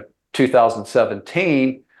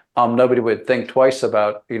 2017. Nobody would think twice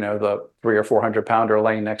about the 300 or 400 pounder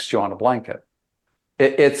laying next to you on a blanket.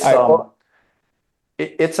 It's a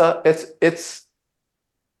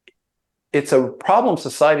problem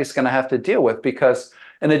society's going to have to deal with, because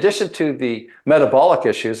in addition to the metabolic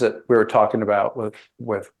issues that we were talking about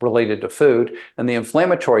with related to food, and the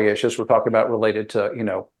inflammatory issues we're talking about related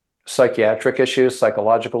to psychiatric issues,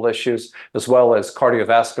 psychological issues, as well as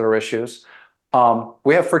cardiovascular issues,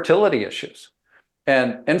 we have fertility issues.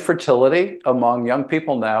 And infertility among young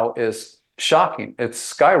people now is shocking. It's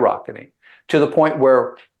skyrocketing to the point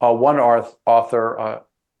where one author,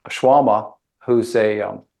 Schwalma, who's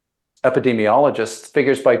a epidemiologist,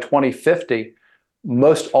 figures by 2050,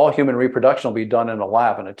 most all human reproduction will be done in a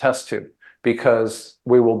lab, in a test tube, because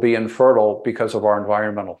we will be infertile because of our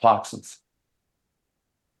environmental toxins.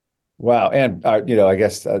 Wow. And, I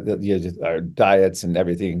guess our diets and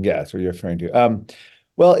everything. Yeah, that's what you're referring to.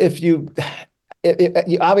 Well, if you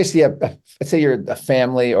obviously have, let's say you're a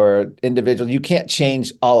family or individual, you can't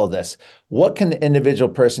change all of this. What can the individual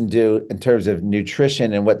person do in terms of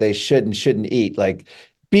nutrition and what they should and shouldn't eat? Like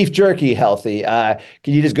beef jerky, healthy. Can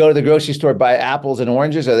you just go to the grocery store, buy apples and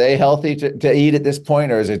oranges? Are they healthy to eat at this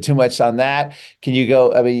point, or is there too much on that? Can you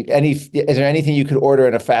go, is there anything you could order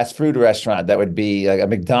in a fast food restaurant that would be like a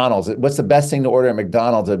McDonald's? What's the best thing to order at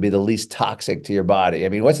McDonald's that would be the least toxic to your body?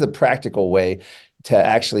 What's the practical way to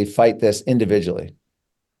actually fight this individually?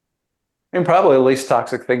 And probably the least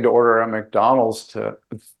toxic thing to order at McDonald's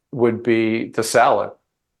would be the salad.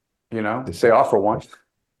 They offer one.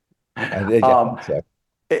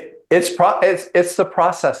 It's the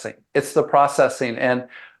processing. It's the processing, and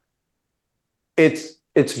it's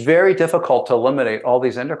very difficult to eliminate all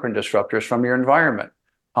these endocrine disruptors from your environment.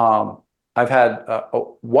 I've had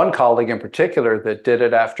one colleague in particular that did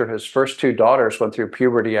it after his first two daughters went through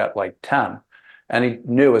puberty at like 10. And he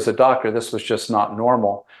knew as a doctor this was just not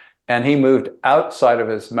normal. And he moved outside of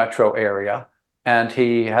his metro area, and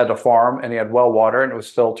he had a farm, and he had well water, and it was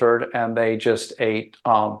filtered, and they just ate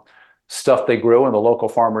stuff they grew and the local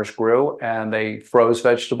farmers grew, and they froze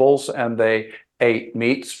vegetables, and they ate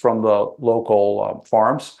meats from the local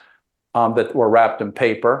farms that were wrapped in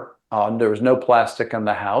paper. There was no plastic in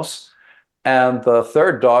the house. And the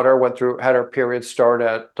third daughter had her period start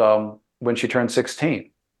at when she turned 16.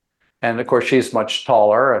 And of course, she's much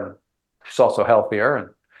taller, and she's also healthier. And,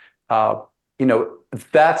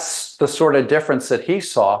 that's the sort of difference that he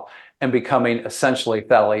saw in becoming essentially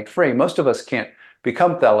phthalate-free. Most of us can't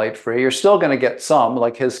become phthalate-free. You're still going to get some,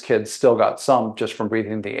 like his kids still got some just from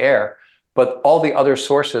breathing the air. But all the other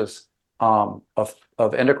sources of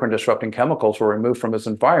endocrine disrupting chemicals were removed from his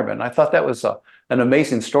environment. And I thought that was an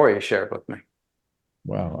amazing story he shared with me.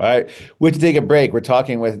 Wow. All right. We have to take a break. We're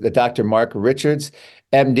talking with Dr. Marc Richards,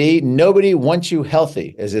 MD. Nobody Wants You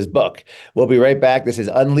Healthy is his book. We'll be right back. This is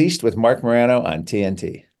Unleashed with Marc Morano on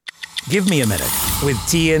TNT. Give me a minute with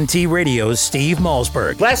TNT Radio's Steve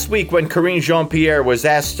Malzberg. Last week, when Karine Jean-Pierre was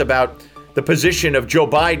asked about the position of Joe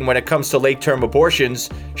Biden when it comes to late-term abortions,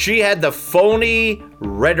 she had the phony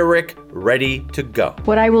rhetoric ready to go.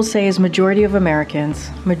 What I will say is majority of Americans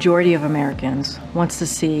wants to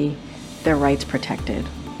see their rights protected,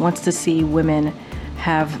 wants to see women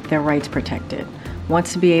have their rights protected,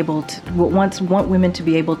 want women to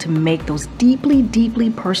be able to make those deeply, deeply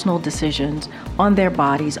personal decisions on their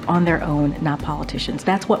bodies, on their own, not politicians.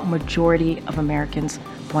 That's what majority of Americans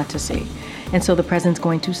want to see. And so the president's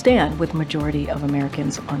going to stand with majority of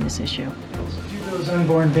Americans on this issue. Do those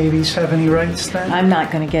unborn babies have any rights then? I'm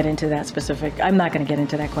not going to get into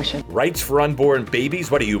that question. Rights for unborn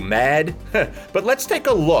babies? What are you, mad? But let's take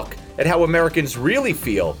a look at how Americans really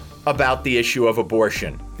feel about the issue of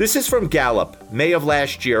abortion. This is from Gallup, May of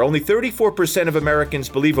last year. Only 34% of Americans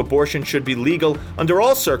believe abortion should be legal under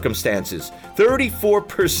all circumstances.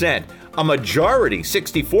 34%. A majority,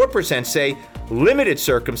 64%, say limited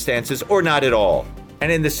circumstances or not at all.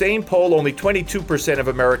 And in the same poll, only 22% of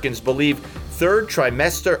Americans believe third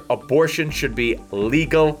trimester abortion should be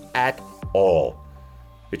legal at all.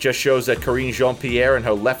 It just shows that Karine Jean-Pierre and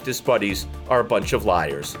her leftist buddies are a bunch of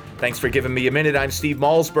liars. Thanks for giving me a minute. I'm Steve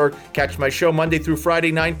Malzberg. Catch my show Monday through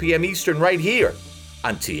Friday, 9 p.m. Eastern, right here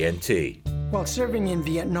on TNT. While serving in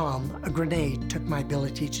Vietnam, a grenade took my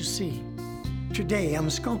ability to see. Today, I'm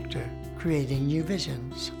a sculptor, creating new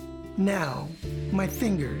visions. Now, my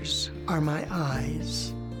fingers are my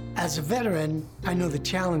eyes. As a veteran, I know the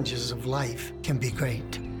challenges of life can be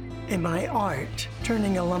great. In my art,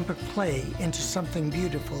 turning a lump of clay into something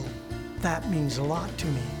beautiful, that means a lot to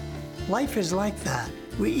me. Life is like that.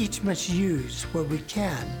 We each must use what we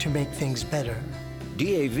can to make things better.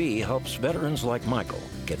 DAV helps veterans like Michael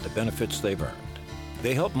get the benefits they've earned.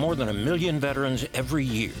 They help more than 1 million veterans every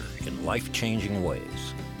year in life-changing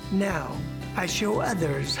ways. Now, I show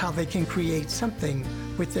others how they can create something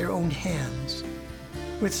with their own hands.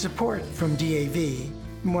 With support from DAV,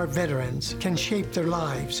 more veterans can shape their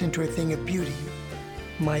lives into a thing of beauty.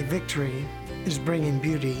 My victory is bringing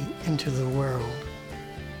beauty into the world.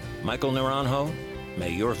 Michael Naranjo,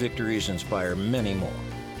 may your victories inspire many more.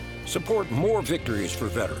 Support more victories for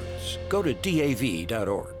veterans. Go to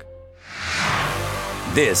DAV.org.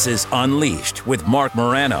 This is Unleashed with Marc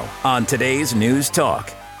Morano on today's News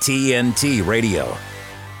Talk, TNT Radio.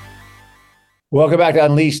 Welcome back to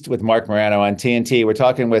Unleashed with Marc Morano on TNT. We're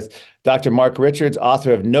talking with Dr. Marc Richards,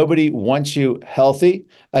 author of Nobody Wants You Healthy,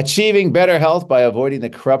 Achieving Better Health by Avoiding the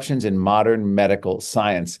Corruptions in Modern Medical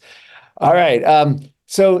Science. All right.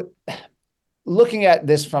 So looking at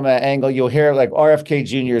this from an angle, you'll hear like RFK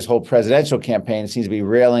Jr.'s whole presidential campaign seems to be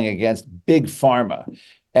railing against big pharma.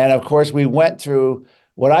 And of course, we went through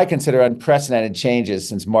what I consider unprecedented changes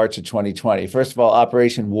since March of 2020. First of all,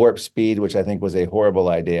 Operation Warp Speed, which I think was a horrible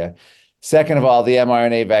idea. Second of all, the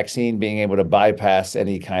mRNA vaccine being able to bypass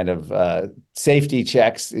any kind of safety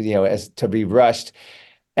checks, as to be rushed.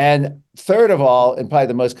 And third of all, and probably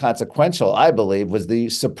the most consequential, I believe, was the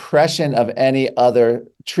suppression of any other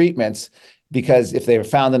treatments, because if they were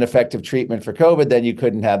found an effective treatment for COVID, then you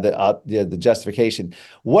couldn't have the justification.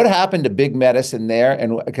 What happened to big medicine there?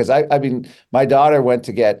 And because I mean, my daughter went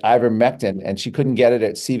to get ivermectin and she couldn't get it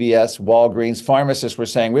at CVS, Walgreens. Pharmacists were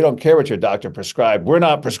saying, we don't care what your doctor prescribed. We're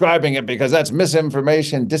not prescribing it because that's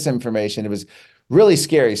misinformation, disinformation. It was really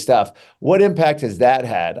scary stuff. What impact has that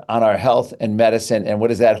had on our health and medicine? And what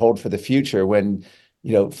does that hold for the future when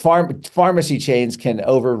pharmacy chains can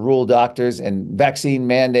overrule doctors and vaccine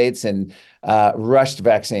mandates and rushed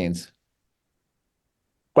vaccines?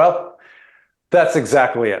 Well, that's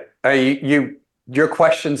exactly it. Your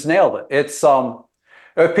questions nailed it. It's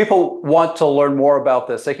if people want to learn more about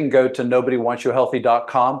this, they can go to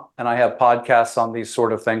nobodywantsyouhealthy.com, and I have podcasts on these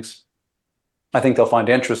sort of things. I think they'll find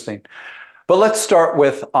interesting. But let's start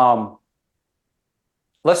with the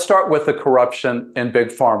corruption in big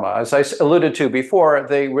pharma. As I alluded to before,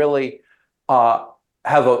 they really have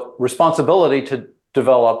a responsibility to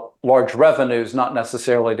develop large revenues, not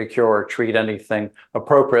necessarily to cure or treat anything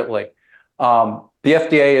appropriately. The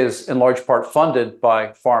FDA is in large part funded by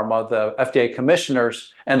pharma. The FDA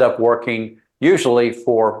commissioners end up working usually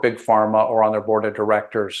for big pharma or on their board of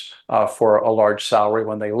directors for a large salary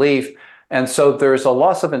when they leave. And so there's a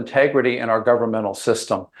loss of integrity in our governmental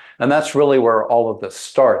system. And that's really where all of this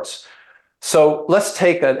starts. So let's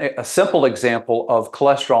take a simple example of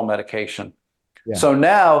cholesterol medication. Yeah. So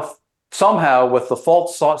now, somehow, with the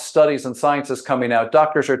false studies and sciences coming out,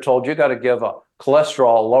 doctors are told you got to give a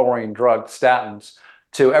cholesterol-lowering drug, statins,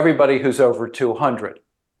 to everybody who's over 200.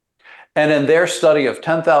 And in their study of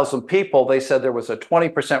 10,000 people, they said there was a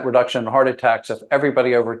 20% reduction in heart attacks if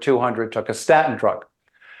everybody over 200 took a statin drug.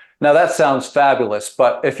 Now, that sounds fabulous,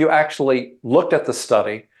 but if you actually looked at the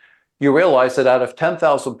study, you realize that out of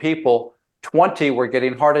 10,000 people, 20 were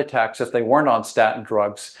getting heart attacks if they weren't on statin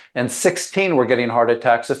drugs, and 16 were getting heart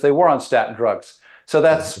attacks if they were on statin drugs. So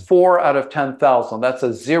that's 4 out of 10,000. That's a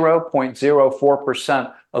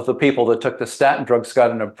 0.04% of the people that took the statin drugs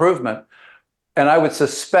got an improvement. And I would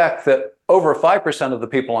suspect that over 5% of the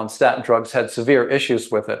people on statin drugs had severe issues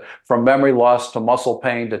with it, from memory loss to muscle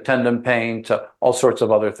pain to tendon pain to all sorts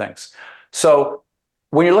of other things. So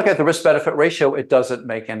when you look at the risk-benefit ratio, it doesn't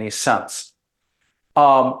make any sense.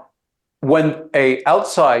 When an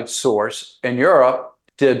outside source in Europe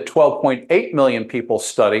did 12.8 million people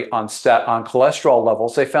study on cholesterol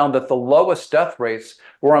levels, they found that the lowest death rates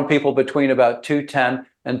were on people between about 210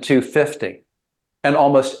 and 250, and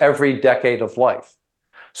almost every decade of life.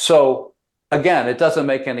 So again, it doesn't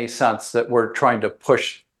make any sense that we're trying to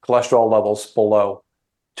push cholesterol levels below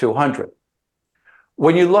 200.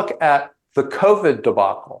 When you look at the COVID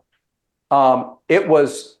debacle, it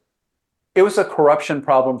was a corruption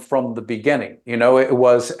problem from the beginning. You know, it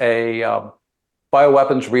was a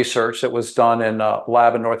bioweapons research that was done in a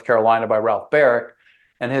lab in North Carolina by Ralph Barrick,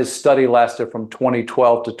 and his study lasted from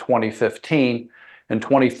 2012 to 2015. In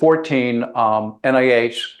 2014,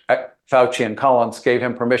 NIH, Fauci and Collins gave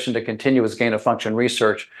him permission to continue his gain-of-function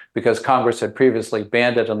research because Congress had previously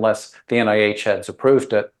banned it unless the NIH heads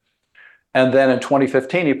approved it. And then in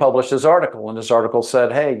 2015, he published his article, and his article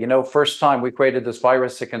said, hey, you know, first time we created this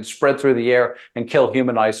virus that can spread through the air and kill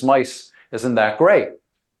humanized mice. Isn't that great?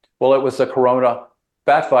 Well, it was the corona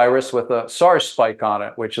bat virus with a SARS spike on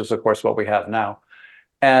it, which is, of course, what we have now.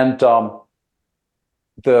 And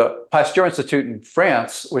the Pasteur Institute in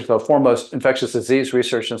France, which is the foremost infectious disease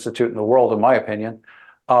research institute in the world, in my opinion,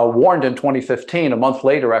 warned in 2015, a month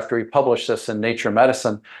later after he published this in Nature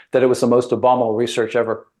Medicine, that it was the most abominable research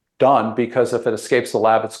ever done, because if it escapes the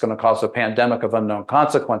lab, it's going to cause a pandemic of unknown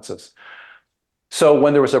consequences. So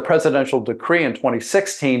when there was a presidential decree in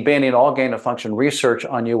 2016 banning all gain-of-function research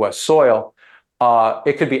on U.S. soil,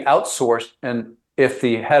 it could be outsourced, and if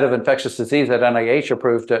the head of infectious disease at NIH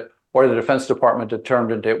approved it, or the Defense Department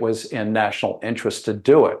determined it was in national interest to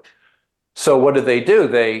do it. So what did they do?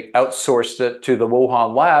 They outsourced it to the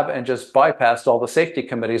Wuhan lab and just bypassed all the safety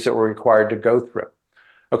committees that were required to go through.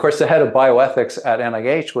 Of course, the head of bioethics at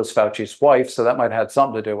NIH was Fauci's wife, so that might have had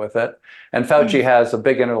something to do with it. And Fauci has a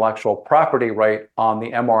big intellectual property right on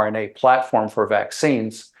the mRNA platform for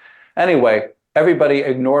vaccines. Anyway, everybody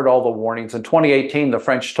ignored all the warnings. In 2018, the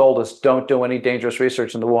French told us, don't do any dangerous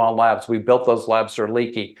research in the Wuhan labs. We built those labs, they're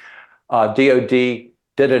leaky. DOD did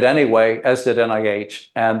it anyway, as did NIH.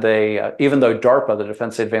 And they, even though DARPA, the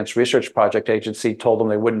Defense Advanced Research Project Agency, told them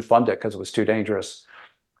they wouldn't fund it because it was too dangerous.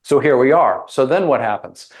 So here we are. So then what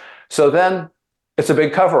happens? So then it's a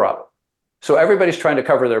big cover-up. So everybody's trying to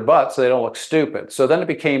cover their butt so they don't look stupid. So then it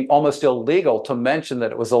became almost illegal to mention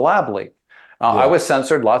that it was a lab leak. I was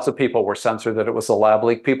censored. Lots of people were censored that it was a lab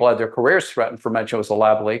leak. People had their careers threatened for mentioning it was a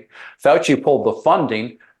lab leak. Fauci pulled the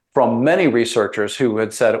funding from many researchers who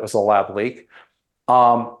had said it was a lab leak.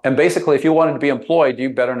 And basically, if you wanted to be employed, you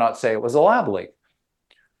better not say it was a lab leak.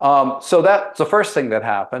 So that's the first thing that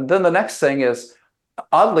happened. Then the next thing is,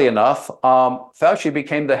 oddly enough, Fauci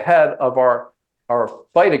became the head of our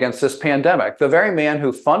fight against this pandemic, the very man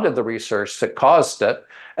who funded the research that caused it,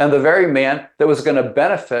 and the very man that was going to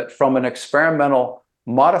benefit from an experimental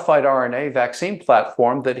modified RNA vaccine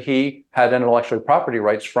platform that he had intellectual property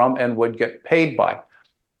rights from and would get paid by.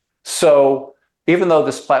 So even though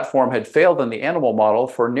this platform had failed in the animal model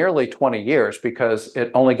for nearly 20 years because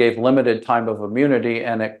it only gave limited time of immunity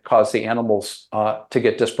and it caused the animals to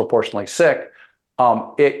get disproportionately sick,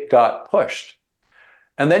 it got pushed.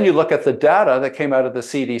 And then you look at the data that came out of the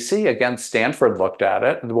CDC. Again, Stanford looked at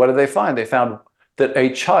it, and what did they find? They found that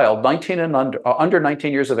a child 19 and under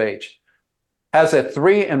 19 years of age has a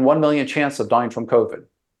 3 in 1 million chance of dying from COVID.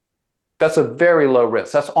 That's a very low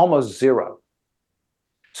risk. That's almost zero.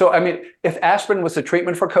 So, I mean, if aspirin was a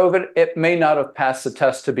treatment for COVID, it may not have passed the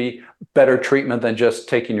test to be better treatment than just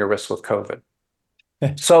taking your risks with COVID.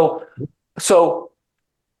 So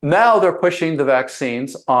now they're pushing the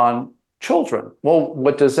vaccines on children. Well,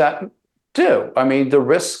 what does that do? I mean, the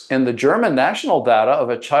risk in the German national data of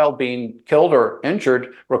a child being killed or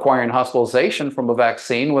injured requiring hospitalization from a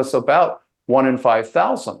vaccine was about 1 in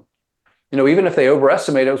 5,000. even if they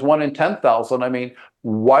overestimate it was 1 in 10,000, I mean,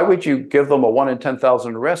 why would you give them a 1 in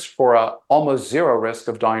 10,000 risk for a almost zero risk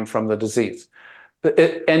of dying from the disease?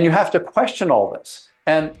 And you have to question all this.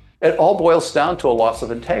 And it all boils down to a loss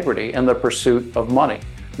of integrity and the pursuit of money.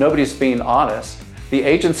 Nobody's being honest. The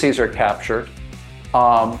agencies are captured.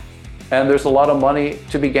 And there's a lot of money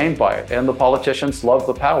to be gained by it. And the politicians love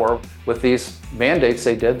the power with these mandates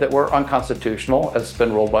they did that were unconstitutional, as has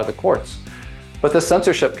been ruled by the courts. But the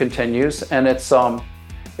censorship continues, and it's a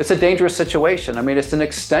dangerous situation. I mean, it's an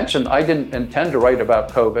extension. I didn't intend to write about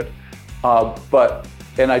COVID,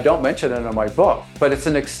 and I don't mention it in my book, but it's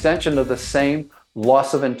an extension of the same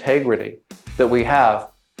loss of integrity that we have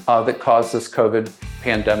that caused this COVID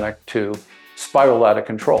pandemic to spiral out of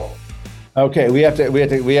control. Okay, we have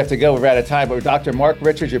to go. We're out of time. But Dr. Marc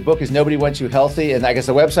Richards, your book is Nobody Wants You Healthy, and I guess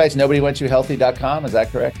the website's nobodywantsyouhealthy.com. Is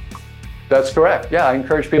that correct? That's correct. Yeah, I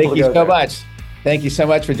encourage people to go. Thank you so much. Thank you so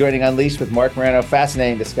much for joining Unleashed with Marc Morano.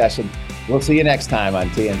 Fascinating discussion. We'll see you next time on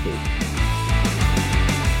TNT.